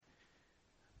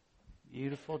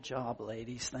Beautiful job,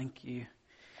 ladies. Thank you.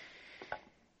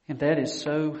 And that is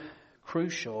so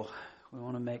crucial. We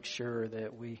want to make sure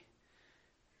that we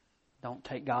don't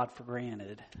take God for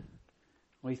granted.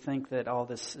 We think that all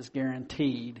this is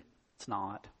guaranteed. It's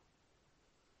not.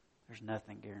 There's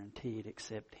nothing guaranteed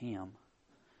except Him.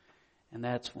 And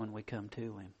that's when we come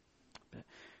to Him. But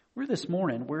we're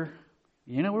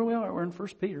you know where we are. We're in 1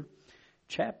 Peter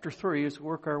chapter 3 as we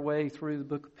work our way through the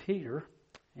book of Peter.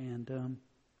 And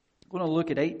we're going to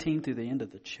look at 18 through the end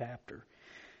of the chapter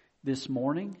this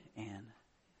morning. And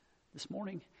this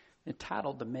morning,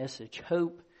 entitled the message,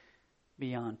 Hope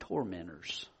Beyond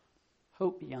Tormentors.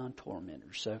 Hope Beyond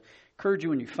Tormentors. So, I encourage you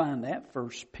when you find that,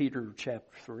 1 Peter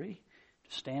chapter 3,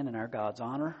 to stand in our God's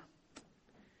honor.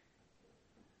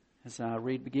 As I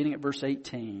read beginning at verse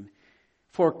 18.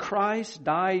 For Christ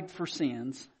died for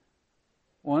sins,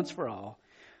 once for all,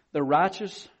 the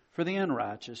righteous for the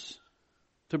unrighteous,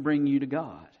 to bring you to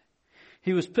God.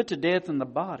 He was put to death in the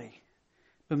body,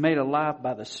 but made alive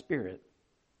by the Spirit,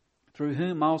 through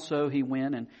whom also He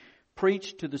went and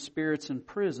preached to the spirits in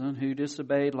prison who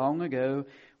disobeyed long ago,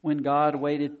 when God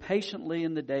waited patiently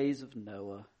in the days of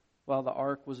Noah, while the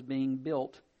ark was being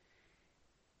built.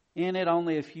 In it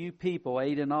only a few people,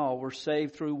 8 in all, were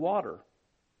saved through water.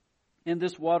 And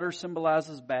this water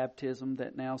symbolizes baptism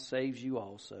that now saves you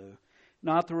also.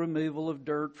 Not the removal of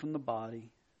dirt from the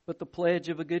body, but the pledge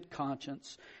of a good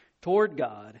conscience toward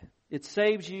God. It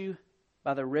saves you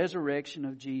by the resurrection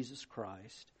of Jesus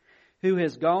Christ, who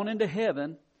has gone into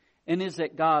heaven and is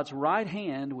at God's right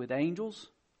hand with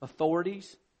angels,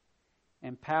 authorities,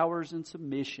 and powers in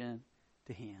submission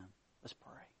to Him. Let's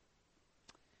pray.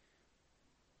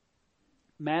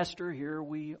 Master, here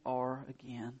we are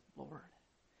again, Lord.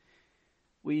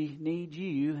 We need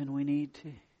You and we need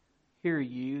to hear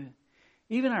You.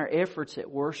 Even our efforts at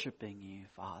worshiping You,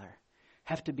 Father,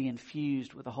 have to be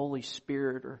infused with the Holy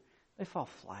Spirit or they fall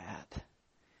flat.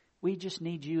 We just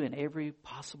need You in every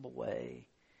possible way.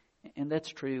 And that's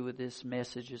true with this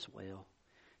message as well.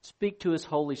 Speak to us,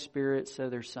 Holy Spirit, so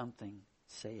there's something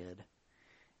said.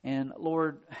 And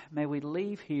Lord, may we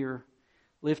leave here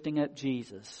lifting up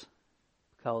Jesus,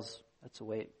 because that's the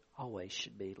way it always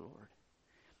should be, Lord.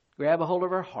 Grab a hold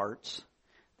of our hearts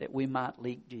that we might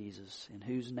leak Jesus, in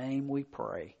whose name we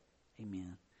pray.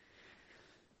 Amen.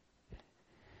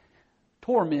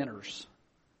 Tormentors.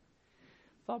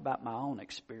 Thought about my own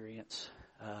experience.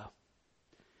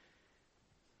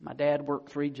 My dad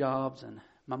worked 3 jobs and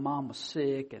my mom was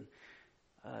sick, and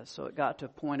so it got to a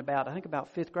point about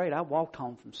 5th grade, I walked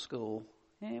home from school.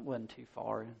 It wasn't too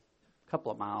far, a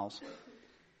couple of miles.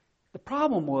 The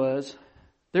problem was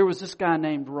there was this guy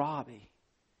named Robbie.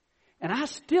 And I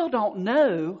still don't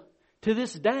know to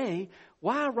this day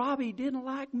why Robbie didn't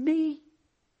like me.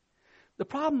 The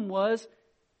problem was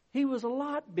he was a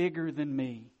lot bigger than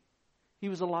me. He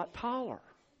was a lot taller.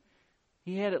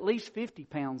 He had at least 50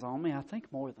 pounds on me, I think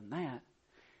more than that.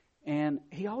 And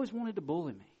he always wanted to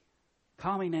bully me,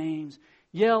 call me names,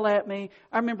 yell at me.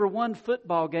 I remember one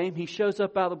football game, he shows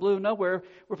up out of the blue of nowhere.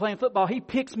 We're playing football. He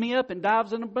picks me up and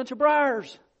dives in a bunch of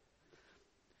briars.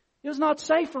 It was not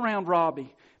safe around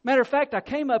Robbie. Matter of fact, I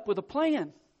came up with a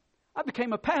plan. I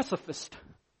became a pacifist.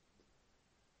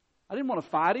 I didn't want to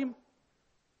fight him.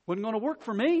 Wasn't going to work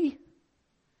for me.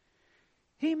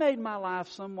 He made my life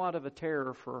somewhat of a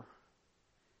terror for,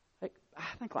 I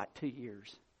think, like 2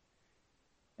 years.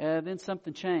 And then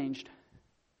something changed.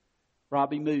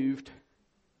 Robbie moved.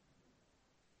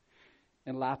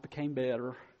 And life became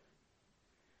better.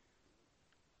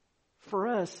 For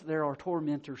us, there are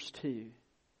tormentors too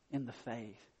in the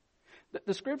faith.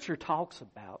 The Scripture talks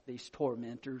about these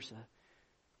tormentors.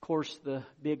 Of course, the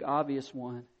big obvious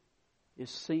one is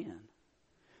sin.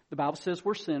 The Bible says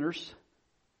we're sinners.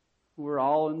 We're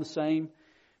all in the same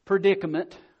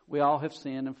predicament. We all have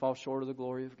sinned and fall short of the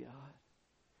glory of God.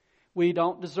 We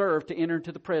don't deserve to enter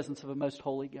into the presence of a most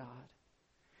holy God.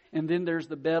 And then there's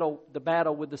the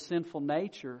battle with the sinful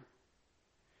nature.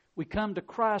 We come to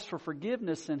Christ for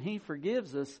forgiveness and He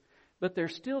forgives us, but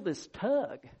there's still this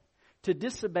tug to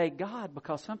disobey God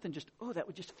because something that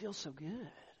would just feel so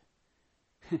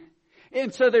good.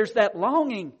 And so there's that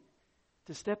longing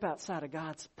to step outside of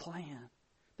God's plan.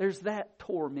 There's that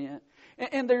torment.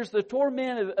 And there's the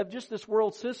torment of just this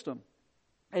world system.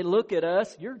 They look at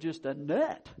us, you're just a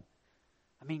nut.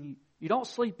 I mean, you don't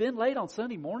sleep in late on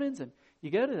Sunday mornings and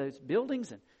you go to those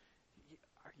buildings and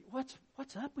what's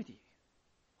up with you?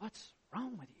 What's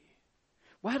wrong with you?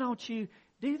 Why don't you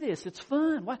do this? It's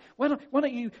fun. Why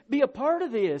don't you be a part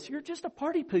of this? You're just a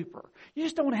party pooper. You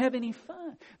just don't want to have any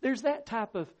fun. There's that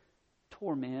type of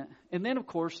torment. And then, of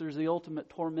course, there's the ultimate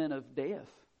torment of death.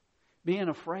 Being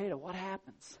afraid of what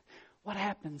happens. What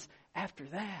happens after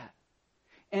that?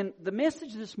 And the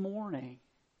message this morning,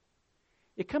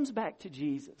 it comes back to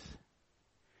Jesus.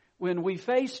 When we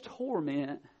face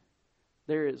torment,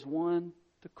 there is one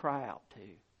to cry out to,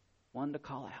 one to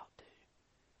call out to,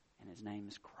 and His name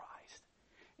is Christ.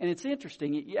 And it's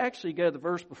interesting, you actually go to the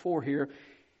verse before here,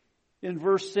 in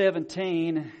verse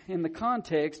 17, in the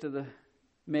context of the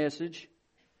message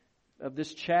of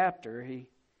this chapter,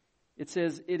 it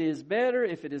says, "It is better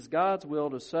if it is God's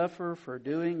will to suffer for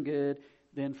doing good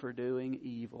than for doing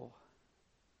evil."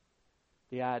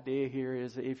 The idea here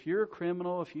is that if you're a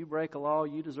criminal, if you break a law,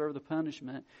 you deserve the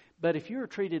punishment. But if you're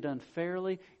treated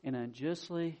unfairly and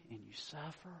unjustly and you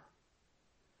suffer,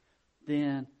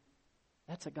 then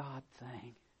that's a God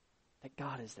thing. That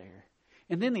God is there.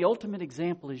 And then the ultimate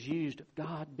example is used of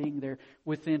God being there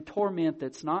within torment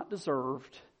that's not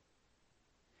deserved.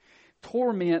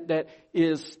 Torment that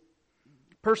is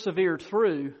persevered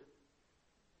through,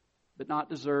 but not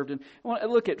deserved. And I want to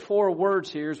look at 4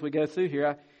 words here as we go through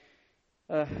here.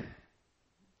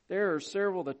 There are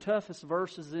several of the toughest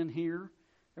verses in here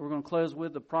that we're going to close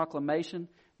with. The proclamation.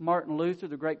 Martin Luther,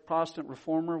 the great Protestant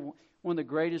reformer, one of the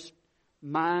greatest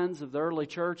minds of the early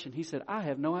church, and he said, "I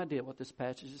have no idea what this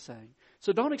passage is saying.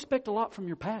 So don't expect a lot from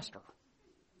your pastor.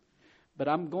 But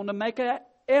I'm going to make an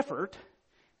effort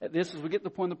at this as we get to the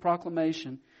point of the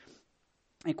proclamation."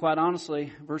 And quite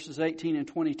honestly, verses 18 and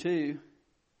 22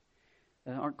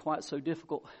 aren't quite so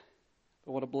difficult,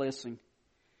 but what a blessing.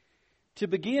 To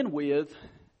begin with,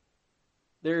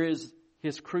 there is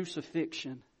His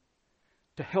crucifixion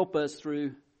to help us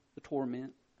through the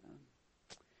torment.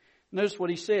 Notice what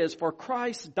he says, "For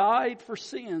Christ died for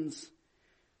sins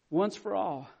once for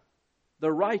all, the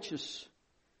righteous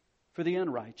for the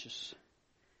unrighteous,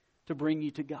 to bring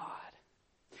you to God."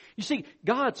 You see,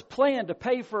 God's plan to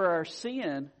pay for our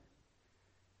sin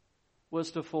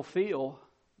was to fulfill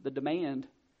the demand.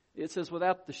 It says,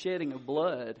 without the shedding of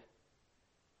blood,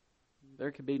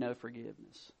 there could be no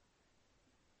forgiveness.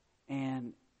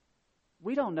 And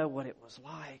we don't know what it was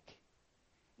like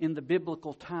in the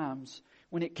biblical times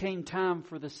when it came time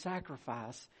for the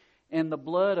sacrifice and the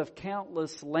blood of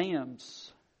countless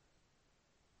lambs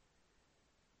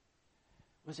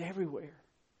was everywhere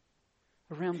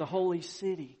around the holy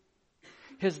city,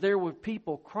 as there were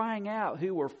people crying out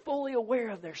who were fully aware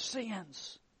of their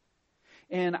sins.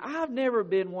 And I've never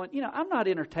been one, I'm not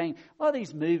entertained. A lot of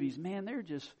these movies, man,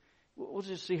 we'll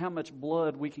just see how much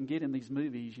blood we can get in these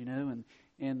movies,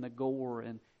 and the gore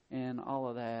and all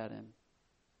of that. And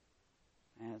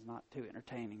it's not too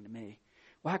entertaining to me.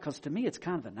 Why? Because to me it's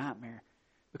kind of a nightmare.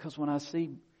 Because when I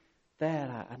see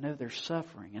that, I know there's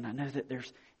suffering and I know that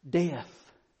there's death.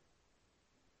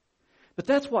 But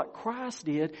that's what Christ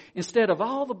did. Instead of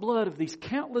all the blood of these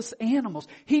countless animals,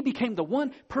 He became the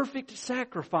one perfect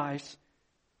sacrifice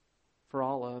for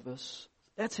all of us.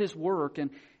 That's His work. And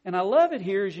I love it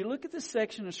here as you look at this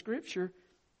section of Scripture.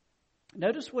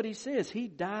 Notice what He says. He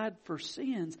died for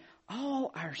sins,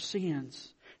 all our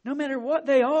sins. No matter what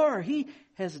they are, He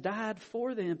has died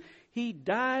for them. He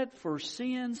died for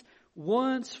sins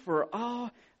once for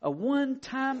all. A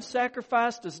one-time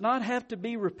sacrifice does not have to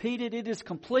be repeated. It is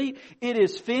complete. It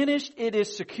is finished. It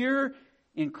is secure.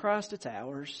 In Christ it's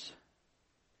ours.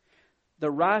 The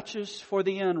righteous for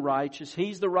the unrighteous.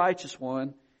 He's the righteous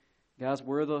one. Guys,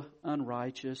 we're the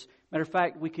unrighteous. Matter of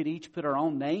fact, we could each put our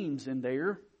own names in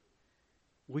there.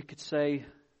 We could say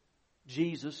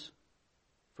Jesus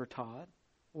for Todd,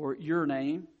 or your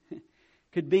name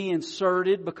could be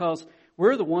inserted because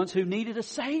we're the ones who needed a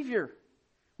Savior.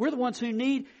 We're the ones who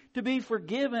need to be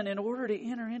forgiven in order to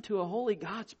enter into a holy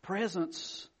God's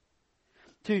presence.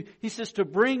 He says to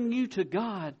bring you to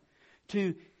God,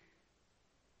 to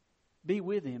be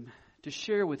with Him, to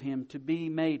share with Him, to be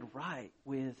made right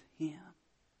with Him.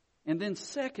 And then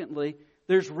secondly,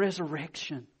 there's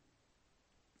resurrection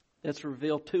that's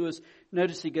revealed to us.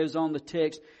 Notice he goes on the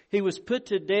text. He was put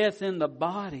to death in the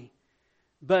body,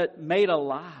 but made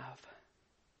alive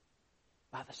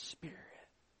by the Spirit.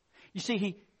 You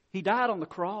see, He died on the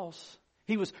cross.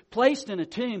 He was placed in a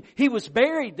tomb. He was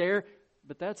buried there,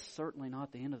 but that's certainly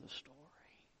not the end of the story.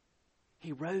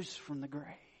 He rose from the grave.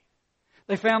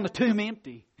 They found the tomb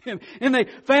empty. And they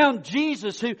found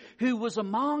Jesus who was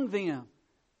among them.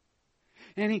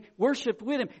 And he worshiped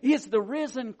with Him. He is the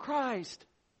risen Christ.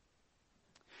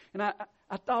 And I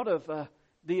thought of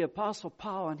the Apostle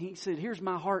Paul, and he said, here's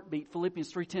my heartbeat,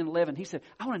 Philippians 3:10-11. He said,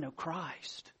 I want to know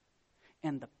Christ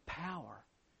and the power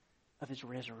of His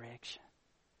resurrection.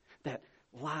 That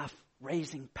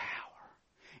life-raising power.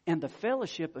 And the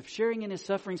fellowship of sharing in His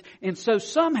sufferings, and so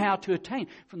somehow to attain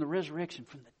from the resurrection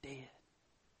from the dead.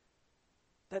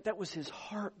 That was his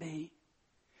heartbeat.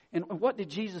 And what did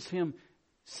Jesus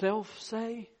himself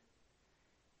say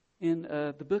in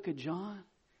the book of John?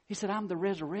 He said, I'm the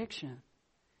resurrection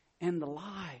and the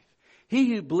life.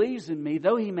 He who believes in me,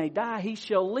 though he may die, he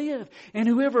shall live. And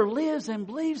whoever lives and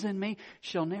believes in me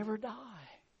shall never die.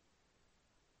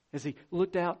 As he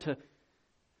looked out to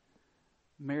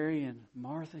Mary and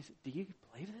Martha, he said, do you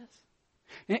believe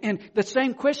this? And the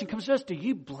same question comes to us, do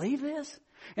you believe this?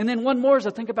 And then one more as I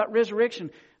think about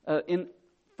resurrection in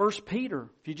 1 Peter.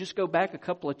 If you just go back a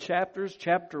couple of chapters,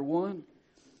 chapter 1,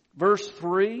 verse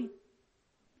 3,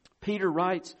 Peter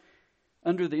writes,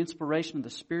 under the inspiration of the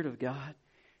Spirit of God,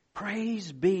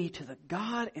 praise be to the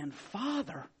God and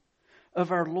Father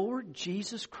of our Lord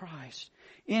Jesus Christ.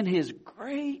 In His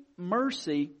great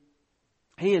mercy,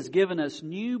 He has given us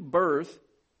new birth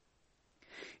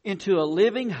into a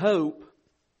living hope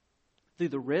through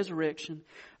the resurrection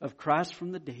of Christ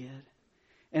from the dead,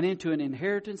 and into an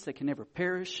inheritance that can never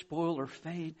perish, spoil, or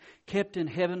fade, kept in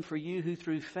heaven for you who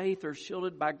through faith are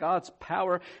shielded by God's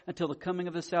power until the coming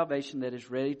of the salvation that is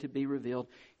ready to be revealed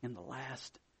in the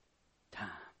last time.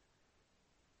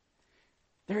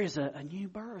 There is a new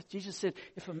birth. Jesus said,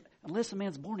 unless a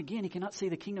man's born again, he cannot see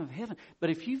the kingdom of heaven. But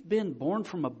if you've been born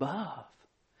from above,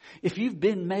 if you've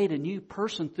been made a new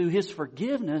person through His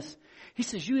forgiveness, He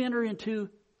says you enter into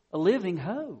a living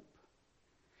hope.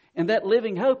 And that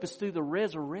living hope is through the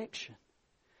resurrection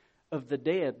of the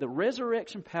dead. The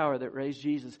resurrection power that raised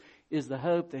Jesus is the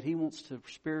hope that He wants to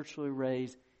spiritually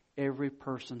raise every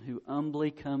person who humbly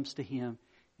comes to Him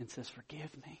and says,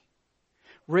 forgive me.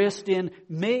 Rest in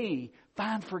me.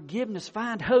 Find forgiveness.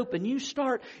 Find hope. And you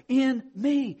start in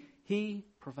me. He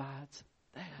provides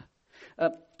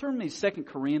that. Turn me to 2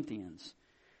 Corinthians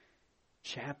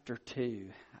chapter 2.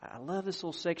 I love this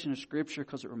little section of Scripture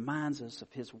because it reminds us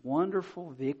of His wonderful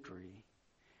victory.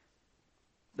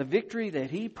 The victory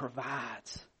that He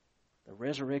provides, the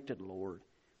resurrected Lord.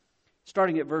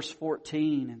 Starting at verse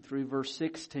 14 and through verse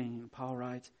 16, Paul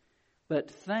writes,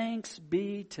 but thanks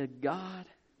be to God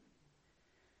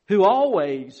who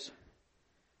always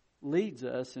leads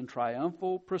us in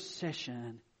triumphal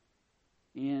procession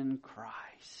in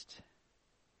Christ.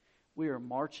 We are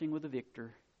marching with the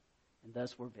victor, and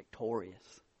thus we're victorious.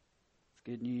 It's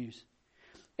good news.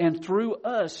 And through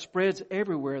us spreads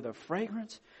everywhere the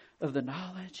fragrance of the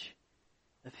knowledge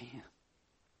of Him.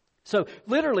 So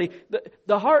literally,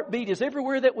 the heartbeat is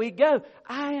everywhere that we go.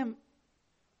 I am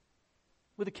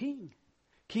with a King,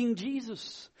 King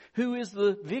Jesus, who is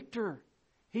the victor.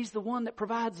 He's the one that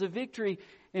provides the victory,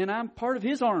 and I'm part of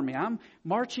His army. I'm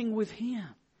marching with Him.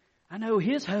 I know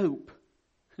His hope.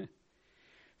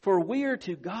 For we are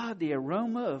to God the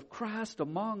aroma of Christ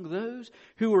among those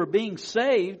who are being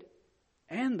saved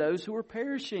and those who are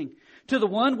perishing. To the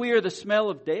one we are the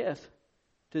smell of death,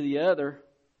 to the other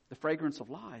the fragrance of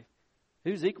life.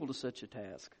 Who's equal to such a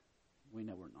task? We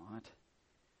know we're not.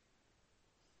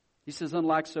 He says,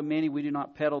 unlike so many, we do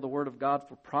not peddle the word of God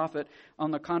for profit.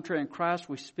 On the contrary, in Christ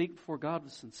we speak before God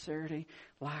with sincerity,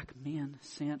 like men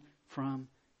sent from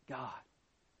God.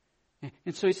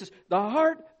 And so he says, the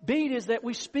heartbeat is that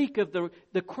we speak of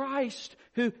the Christ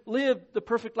who lived the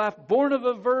perfect life, born of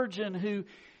a virgin, who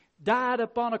died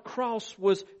upon a cross,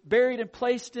 was buried and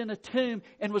placed in a tomb,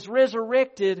 and was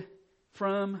resurrected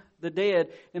from the dead.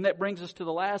 And that brings us to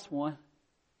the last one.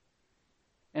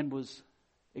 And was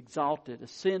exalted,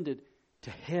 ascended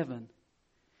to heaven.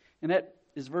 And that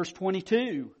is verse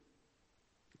 22.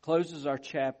 It closes our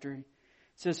chapter. It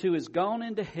says, who has gone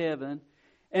into heaven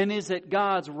and is at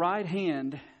God's right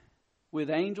hand with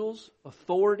angels,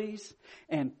 authorities,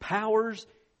 and powers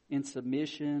in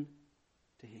submission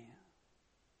to Him.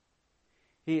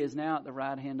 He is now at the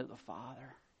right hand of the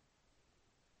Father.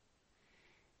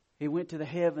 He went to the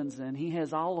heavens and He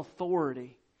has all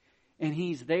authority. And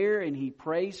He's there and He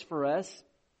prays for us.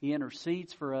 He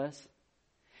intercedes for us.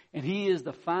 And He is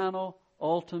the final,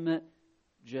 ultimate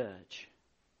judge.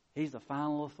 He's the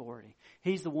final authority.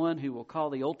 He's the one who will call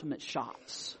the ultimate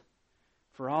shots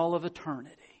for all of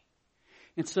eternity.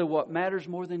 And so what matters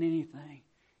more than anything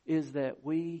is that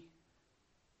we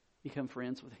become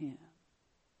friends with Him,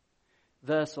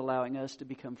 thus allowing us to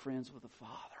become friends with the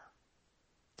Father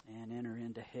and enter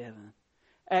into heaven.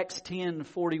 Acts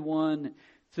 10:41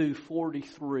 through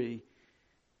 43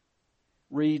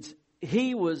 reads,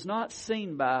 He was not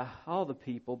seen by all the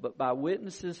people, but by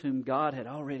witnesses whom God had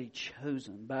already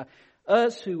chosen, by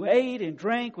us who ate and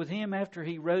drank with Him after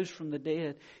He rose from the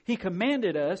dead. He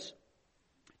commanded us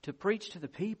to preach to the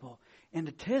people and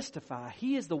to testify.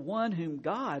 He is the one whom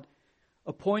God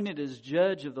appointed as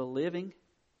judge of the living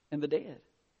and the dead.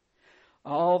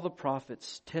 All the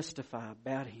prophets testify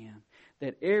about Him,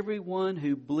 that everyone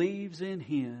who believes in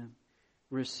Him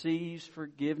receives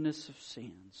forgiveness of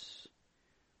sins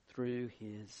through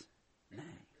His name.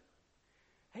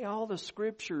 Hey, all the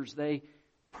Scriptures, they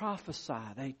prophesy,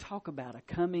 they talk about a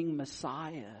coming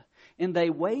Messiah. And they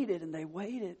waited and they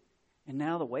waited. And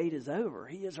now the wait is over.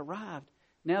 He has arrived.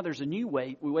 Now there's a new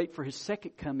wait. We wait for His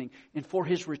second coming and for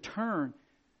His return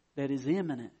that is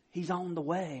imminent. He's on the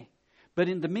way. But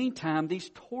in the meantime, these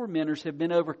tormentors have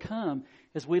been overcome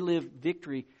as we live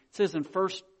victory. It says in 1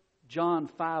 John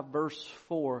 5 verse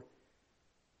 4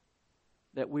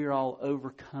 that we are all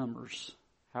overcomers.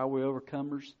 How are we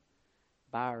overcomers?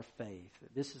 By our faith.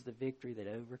 This is the victory that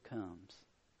overcomes.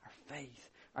 Our faith,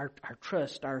 our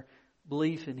trust, our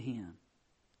belief in Him.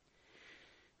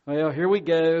 Well, here we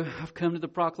go. I've come to the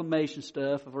proclamation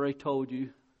stuff. I've already told you.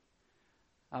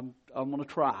 I'm going to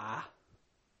try.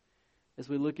 As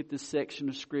we look at this section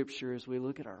of Scripture, as we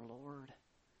look at our Lord.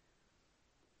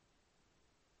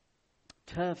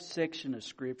 Tough section of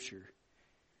Scripture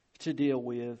to deal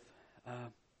with.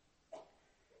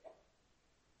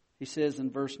 He says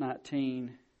in verse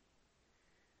 19,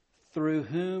 through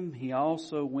whom He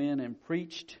also went and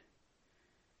preached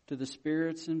to the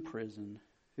spirits in prison,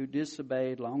 who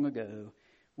disobeyed long ago,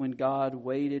 when God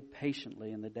waited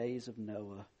patiently in the days of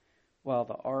Noah, while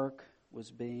the ark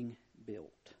was being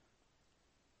built.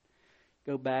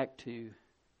 Go back to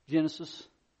Genesis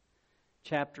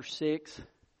chapter 6,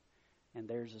 and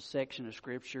there's a section of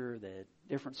Scripture that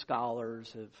different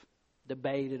scholars have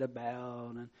debated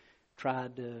about and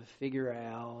tried to figure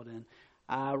out. And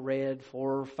I read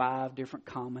 4 or 5 different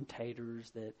commentators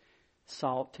that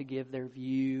sought to give their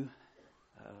view,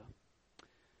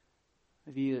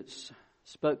 a view that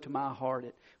spoke to my heart.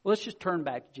 Well, let's just turn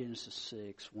back to Genesis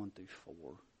 6, 1 through 4.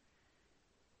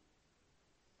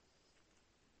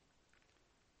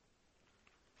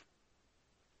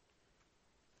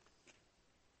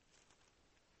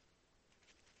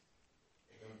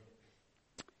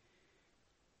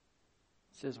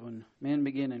 It says, when men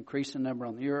begin to increase in number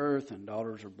on the earth and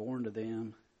daughters are born to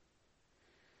them,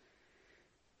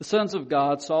 the sons of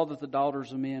God saw that the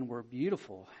daughters of men were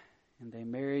beautiful, and they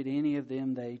married any of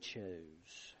them they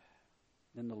chose.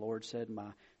 Then the Lord said,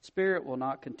 my spirit will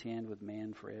not contend with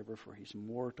man forever, for he's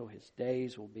mortal. His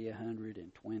days will be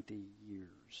 120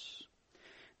 years.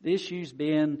 The issue's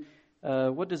been,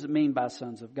 what does it mean by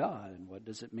sons of God? And what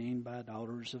does it mean by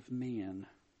daughters of men?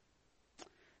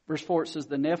 Verse 4, it says,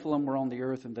 the Nephilim were on the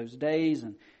earth in those days,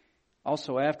 and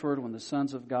also afterward, when the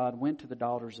sons of God went to the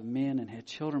daughters of men and had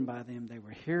children by them, they were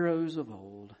heroes of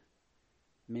old,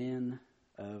 men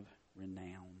of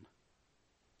renown.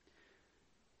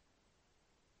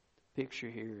 The picture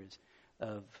here is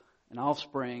of an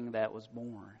offspring that was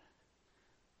born,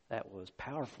 that was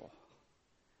powerful,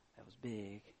 that was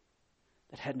big,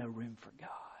 that had no room for God.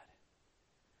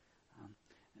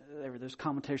 There were those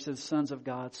commentators that the sons of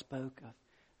God spoke of.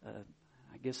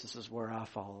 I guess this is where I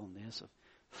fall on this, of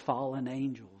fallen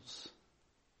angels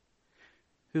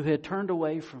who had turned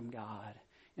away from God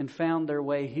and found their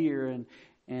way here and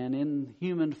in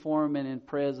human form and in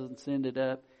presence ended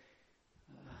up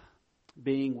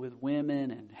being with women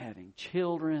and having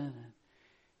children.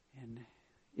 And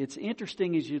it's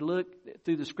interesting as you look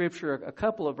through the Scripture, a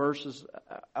couple of verses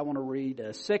I want to read.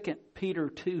 2 Peter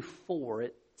 2:4,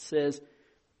 it says,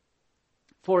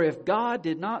 for if God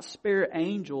did not spare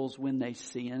angels when they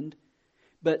sinned,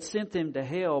 but sent them to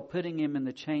hell, putting them in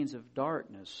the chains of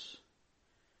darkness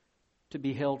to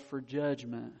be held for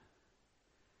judgment.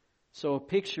 So a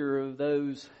picture of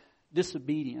those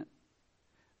disobedient,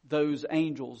 those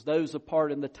angels, those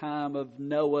apart in the time of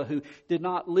Noah who did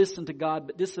not listen to God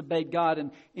but disobeyed God and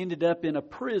ended up in a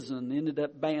prison, ended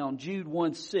up bound. Jude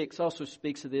 1:6 also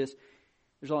speaks of this.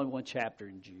 There's only one chapter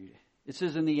in Jude. It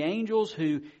says, and the angels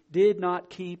who did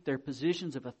not keep their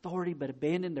positions of authority but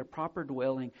abandoned their proper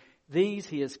dwelling, these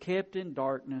He has kept in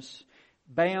darkness,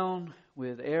 bound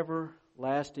with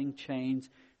everlasting chains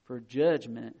for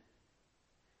judgment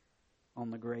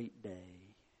on the great day.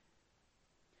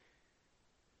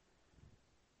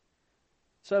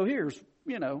 So here's,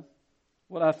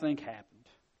 what I think happened.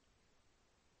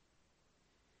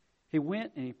 He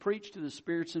went and He preached to the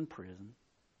spirits in prison.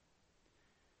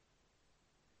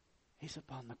 He's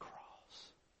upon the cross.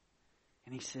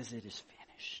 And He says it is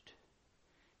finished.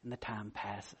 And the time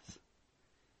passes.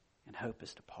 And hope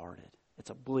is departed.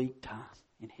 It's a bleak time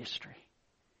in history.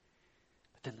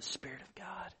 But then the Spirit of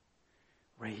God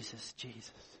raises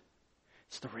Jesus.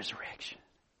 It's the resurrection.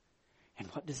 And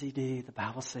what does He do? The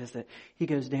Bible says that He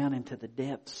goes down into the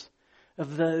depths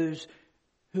of those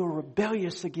who are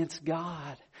rebellious against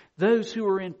God. Those who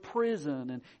are in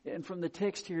prison. And from the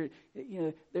text here,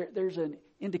 there's an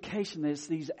indication that it's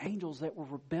these angels that were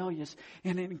rebellious.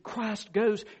 And then Christ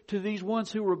goes to these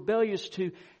ones who are rebellious,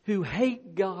 who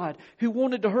hate God, who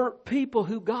wanted to hurt people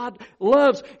who God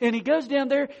loves. And He goes down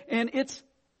there and it's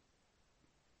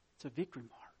a victory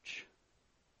march.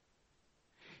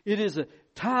 It is a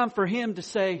time for Him to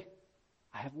say,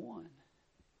 I have won.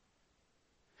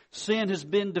 Sin has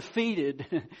been defeated.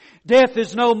 Death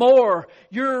is no more.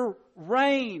 Your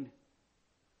reign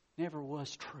never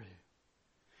was true.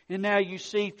 And now you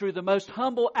see through the most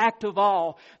humble act of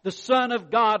all, the Son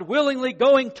of God willingly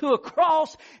going to a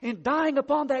cross and dying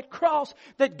upon that cross,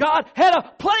 that God had a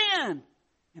plan.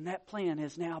 And that plan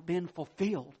has now been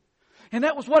fulfilled. And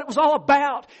that was what it was all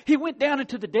about. He went down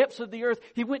into the depths of the earth.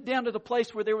 He went down to the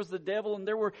place where there was the devil and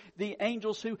there were the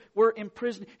angels who were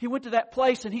imprisoned. He went to that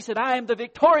place and He said, I am the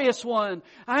victorious one.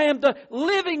 I am the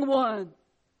living one.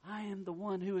 I am the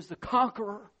one who is the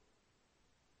conqueror.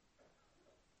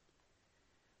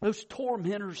 Those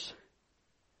tormentors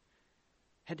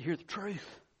had to hear the truth.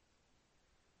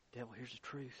 The devil hears the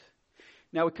truth.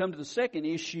 Now we come to the second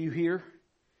issue here.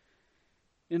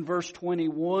 In verse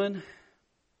 21,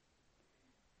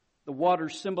 the water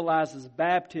symbolizes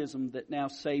baptism that now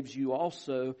saves you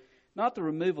also, not the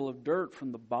removal of dirt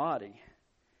from the body,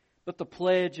 but the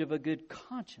pledge of a good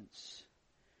conscience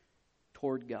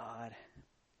toward God.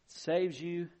 It saves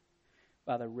you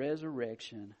by the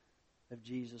resurrection of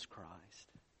Jesus Christ.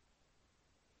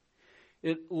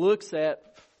 It looks at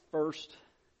first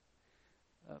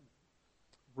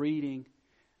reading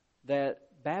that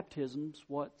baptism's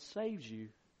what saves you,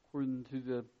 according to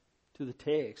the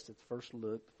text at the first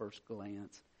look, the first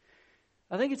glance.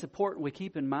 I think it's important we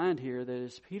keep in mind here that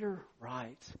as Peter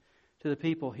writes to the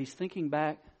people, he's thinking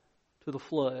back to the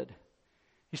flood.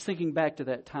 He's thinking back to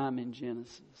that time in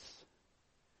Genesis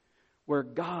where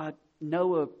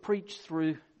Noah preached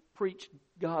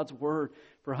God's word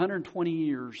for 120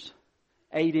 years.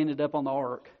 8 ended up on the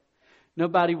ark.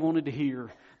 Nobody wanted to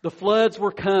hear. The floods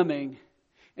were coming.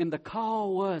 And the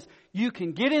call was, you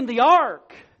can get in the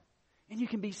ark. And you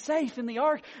can be safe in the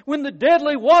ark. When the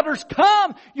deadly waters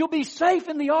come, you'll be safe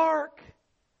in the ark.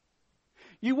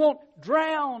 You won't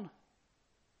drown.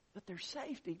 But there's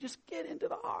safety. Just get into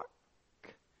the ark.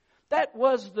 That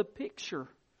was the picture.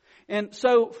 And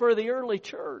so for the early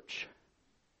church,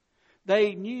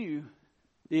 they knew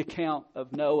the account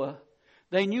of Noah.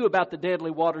 They knew about the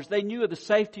deadly waters. They knew of the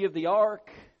safety of the ark.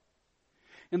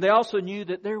 And they also knew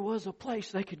that there was a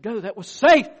place they could go that was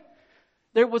safe.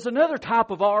 There was another type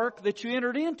of ark that you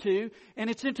entered into, and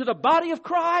it's into the body of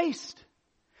Christ.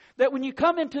 That when you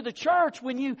come into the church,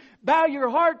 when you bow your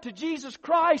heart to Jesus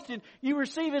Christ and you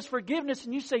receive His forgiveness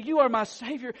and you say, you are my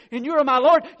Savior and you are my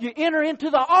Lord, you enter into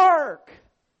the ark.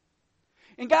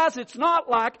 And guys, it's not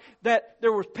like that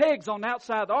there were pegs on the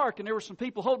outside of the ark and there were some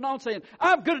people holding on saying,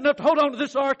 I'm good enough to hold on to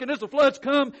this ark, and as the floods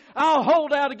come, I'll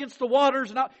hold out against the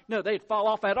waters. No, they'd fall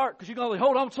off that ark because you can only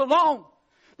hold on so long.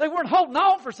 They weren't holding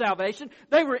on for salvation.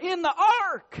 They were in the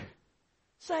ark,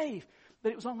 saved.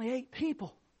 But it was only 8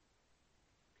 people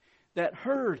that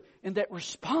heard and that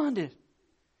responded.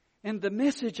 And the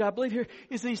message, I believe here,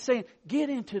 is that He's saying, get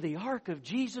into the ark of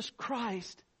Jesus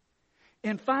Christ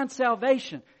and find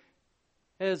salvation.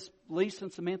 As Lisa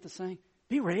and Samantha saying,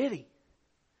 be ready.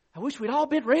 I wish we'd all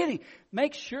been ready.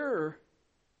 Make sure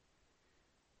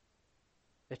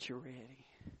that you're ready.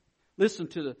 Listen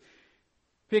to the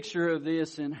picture of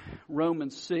this in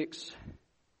Romans 6,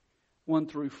 1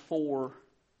 through 4.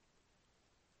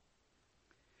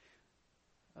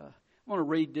 I want to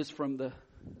read this from the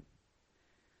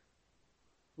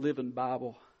Living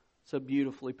Bible. So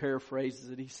beautifully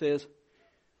paraphrases it. He says,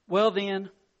 well then,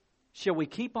 shall we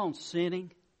keep on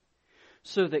sinning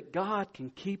so that God can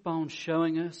keep on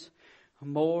showing us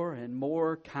more and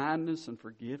more kindness and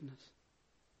forgiveness?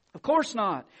 Of course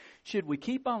not. Should we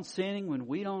keep on sinning when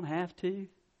we don't have to?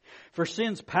 For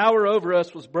sin's power over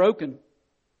us was broken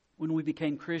when we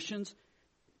became Christians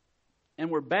and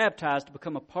were baptized to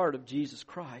become a part of Jesus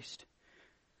Christ.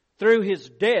 Through His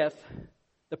death,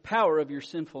 the power of your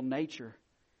sinful nature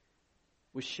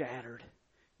was shattered.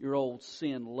 Your old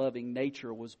sin-loving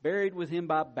nature was buried with Him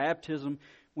by baptism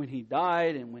when He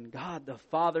died, and when God the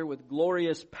Father with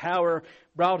glorious power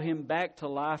brought Him back to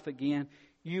life again,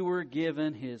 you were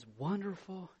given His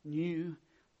wonderful new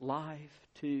life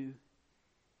to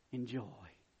enjoy.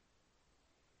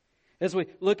 As we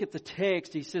look at the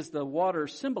text, he says the water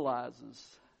symbolizes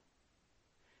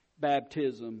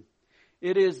baptism.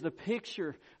 It is the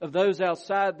picture of those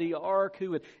outside the ark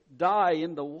who would die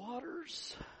in the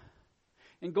waters.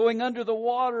 And going under the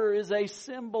water is a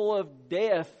symbol of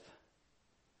death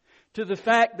to the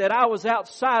fact that I was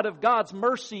outside of God's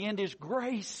mercy and His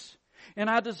grace. And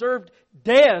I deserved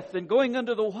death, and going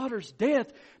under the water is death.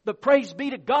 But praise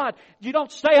be to God, you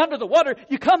don't stay under the water,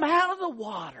 you come out of the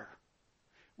water,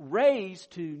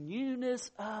 raised to newness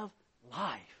of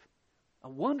life. A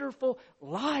wonderful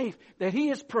life that He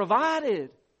has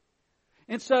provided.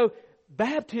 And so,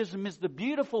 baptism is the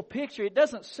beautiful picture. It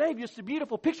doesn't save you, it's the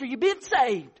beautiful picture. You've been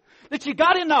saved. That you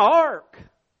got in the ark.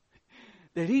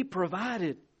 That He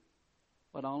provided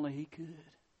what only He could.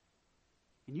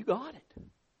 And you got it.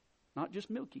 Not just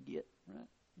milk you get, right?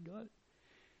 You got it.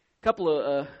 A couple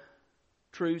of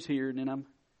truths here and then I'm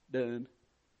done.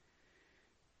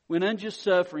 When unjust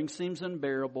suffering seems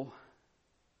unbearable,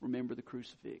 remember the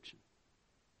crucifixion.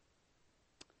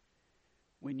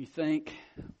 When you think,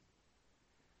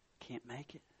 can't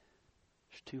make it,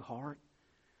 it's too hard,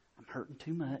 I'm hurting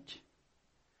too much,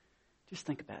 just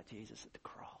think about Jesus at the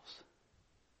cross.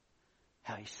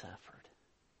 How He suffered.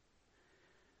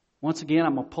 Once again,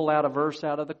 I'm going to pull out a verse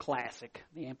out of the classic,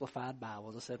 the Amplified Bible.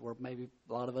 As I said, where maybe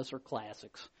a lot of us are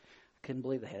classics. I couldn't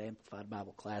believe they had Amplified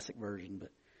Bible classic version,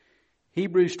 but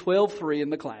Hebrews 12:3 in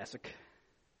the classic.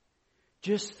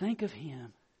 Just think of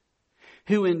Him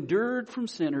who endured from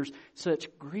sinners such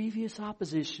grievous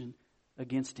opposition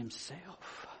against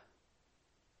Himself.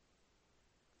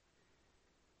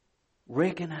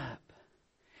 Reckon up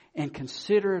and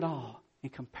consider it all in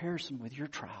comparison with your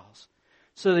trials,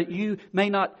 so that you may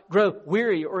not grow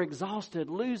weary or exhausted,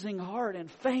 losing heart and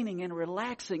fainting and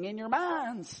relaxing in your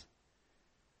minds.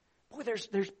 Boy,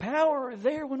 there's power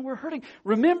there when we're hurting.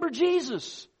 Remember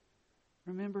Jesus.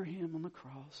 Remember Him on the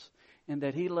cross. And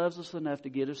that He loves us enough to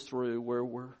get us through where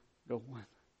we're going.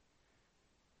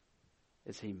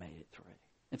 As He made it through.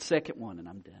 And second one, and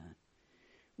I'm done.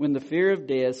 When the fear of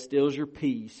death steals your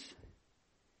peace,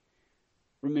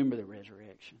 remember the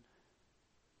resurrection.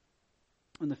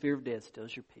 When the fear of death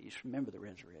steals your peace, remember the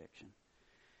resurrection.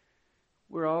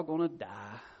 We're all going to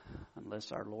die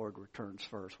unless our Lord returns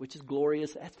first, which is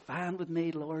glorious. That's fine with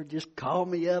me, Lord. Just call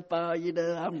me up.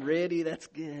 I'm ready. That's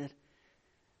good.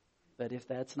 But if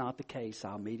that's not the case,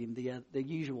 I'll meet Him the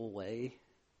usual way,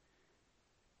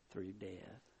 through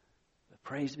death. But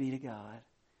praise be to God,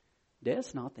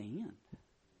 death's not the end.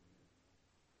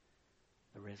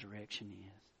 The resurrection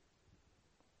is.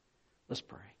 Let's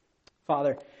pray.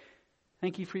 Father,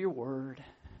 thank You for Your word.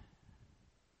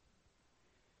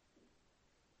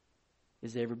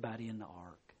 Is everybody in the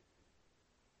ark?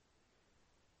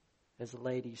 As the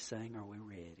ladies sang, are we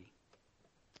ready?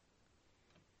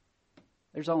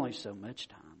 There's only so much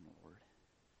time, Lord.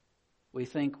 We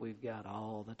think we've got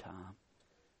all the time,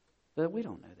 but we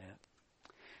don't know that.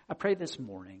 I pray this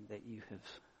morning that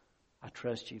I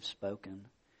trust You've spoken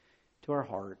to our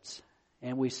hearts,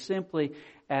 and we simply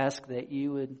ask that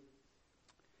You would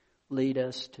lead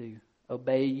us to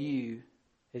obey You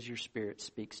as Your Spirit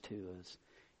speaks to us.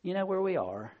 You know where we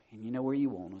are, and You know where You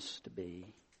want us to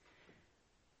be.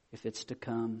 If it's to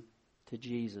come to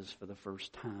Jesus for the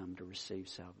first time to receive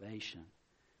salvation,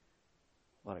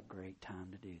 what a great time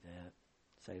to do that.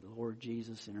 Say, Lord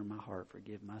Jesus, enter my heart,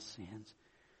 forgive my sins,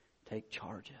 take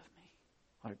charge of me.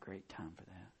 What a great time for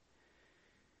that.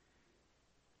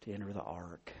 To enter the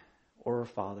ark. Or,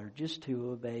 Father, just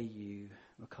to obey You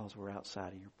because we're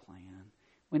outside of Your plan.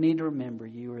 We need to remember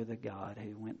You are the God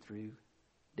who went through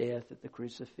death at the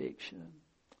crucifixion.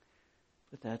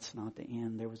 But that's not the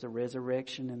end. There was a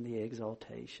resurrection and the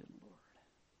exaltation, Lord.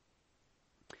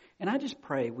 And I just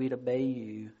pray we'd obey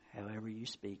You however You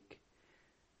speak.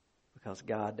 Because,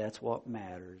 God, that's what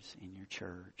matters in Your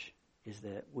church, is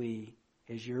that we,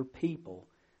 as Your people,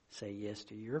 say yes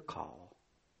to Your call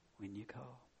when You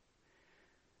call.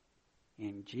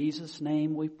 In Jesus'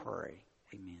 name we pray.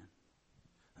 Amen.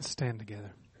 Let's stand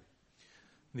together.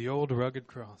 The old rugged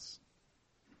cross.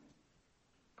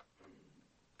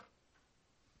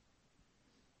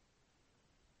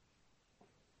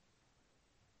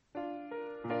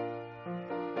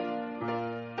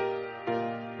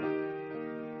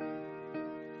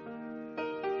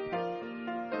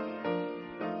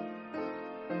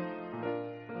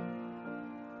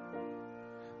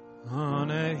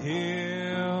 On a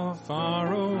hill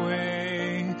far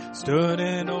away stood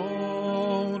an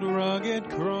old rugged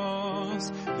cross,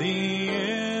 the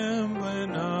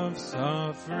emblem of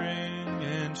suffering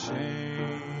and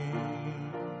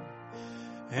shame.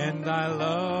 And I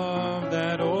love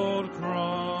that old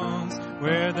cross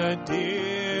where the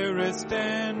dearest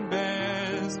and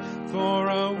best for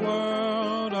a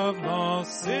world of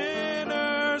lost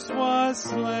sinners was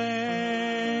slain.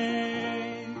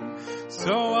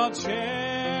 So I'll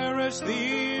cherish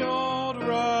the old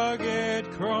road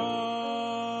cross,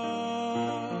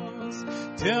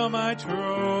 till my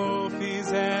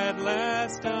trophies at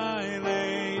last I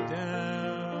lay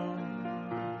down.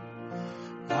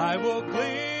 I will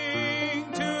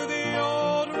cling to the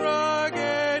old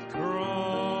rugged cross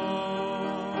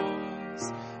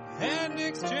and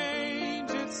exchange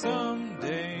it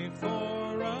someday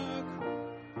for a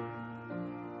crown.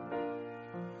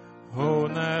 Oh,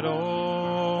 that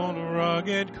old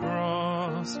rugged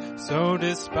cross, so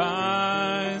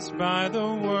despised by the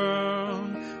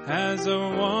world, has a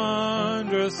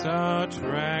wondrous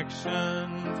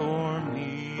attraction for me.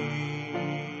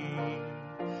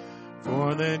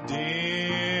 For the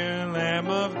dear Lamb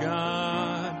of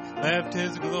God left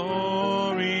his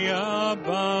glory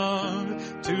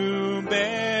above to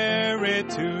bear it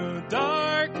to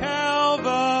dark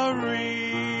Calvary.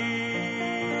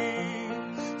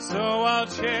 So I'll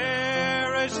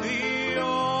cherish the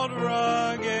old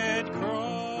rugged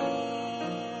cross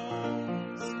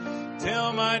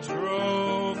till my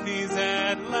trophies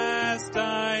at last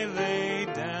I lay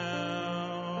down.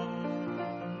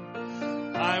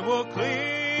 I will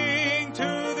cling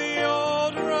to the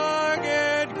old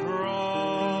rugged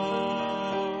cross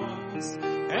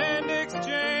and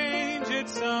exchange it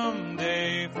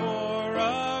someday for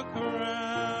a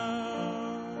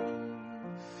crown.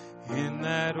 In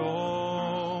that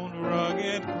old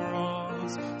rugged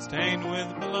cross, stained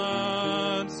with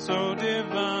blood so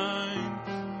divine,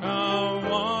 a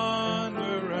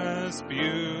wondrous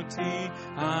beauty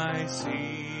I see.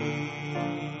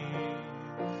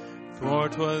 For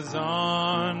 'twas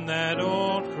on that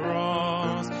old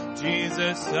cross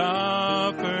Jesus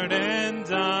suffered and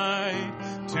died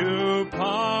to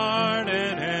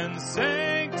pardon and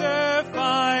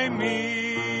sanctify me.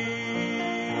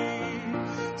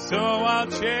 So I'll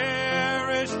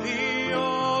cherish the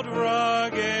old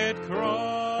rugged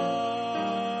cross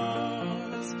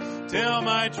till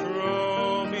my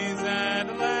trophies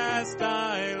at last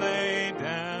I lay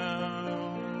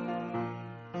down.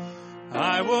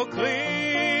 I will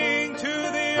cling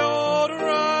to the old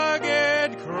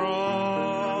rugged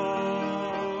cross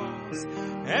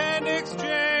and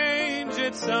exchange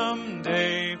it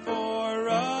someday for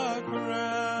a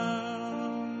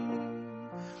crown.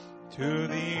 To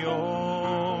the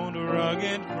old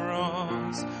rugged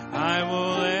cross I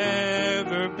will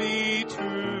ever be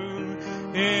true,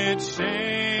 its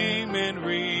shame and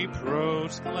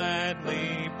reproach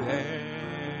gladly bear.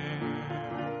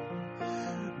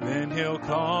 Then he'll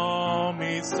call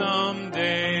me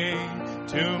someday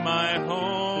to my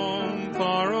home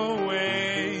far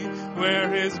away, where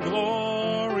his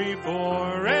glory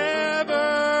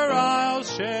forever I'll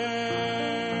share.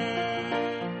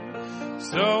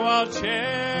 So I'll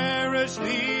cherish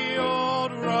the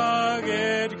old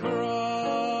rugged cross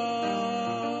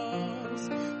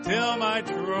till my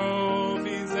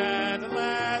trophies at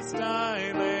last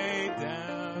I lay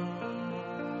down.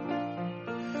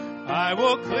 I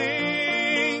will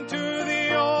cling to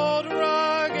the old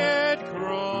rugged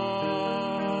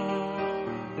cross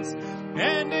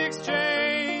and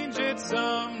exchange it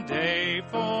someday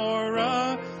for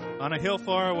on a hill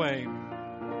far away.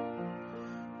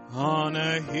 On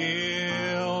a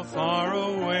hill far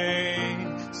away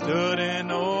stood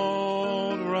an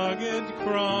old rugged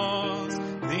cross,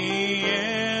 the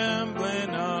emblem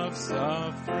of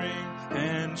suffering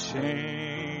and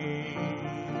shame.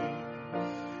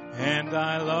 And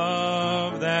I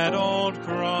love that old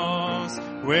cross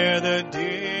where the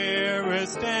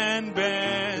dearest and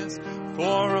best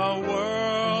for a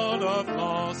world of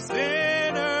lost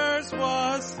sinners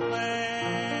was slain.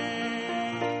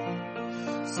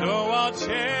 So I'll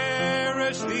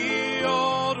cherish the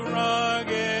old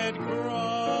rugged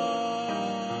cross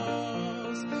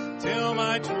till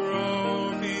my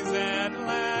trophies at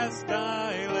last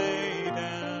I lay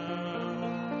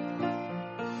down.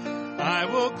 I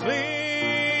will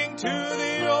cling to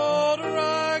the old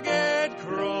rugged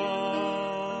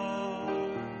cross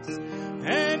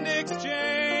and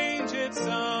exchange it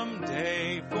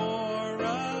someday for a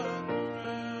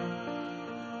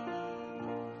crown.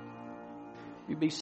 You be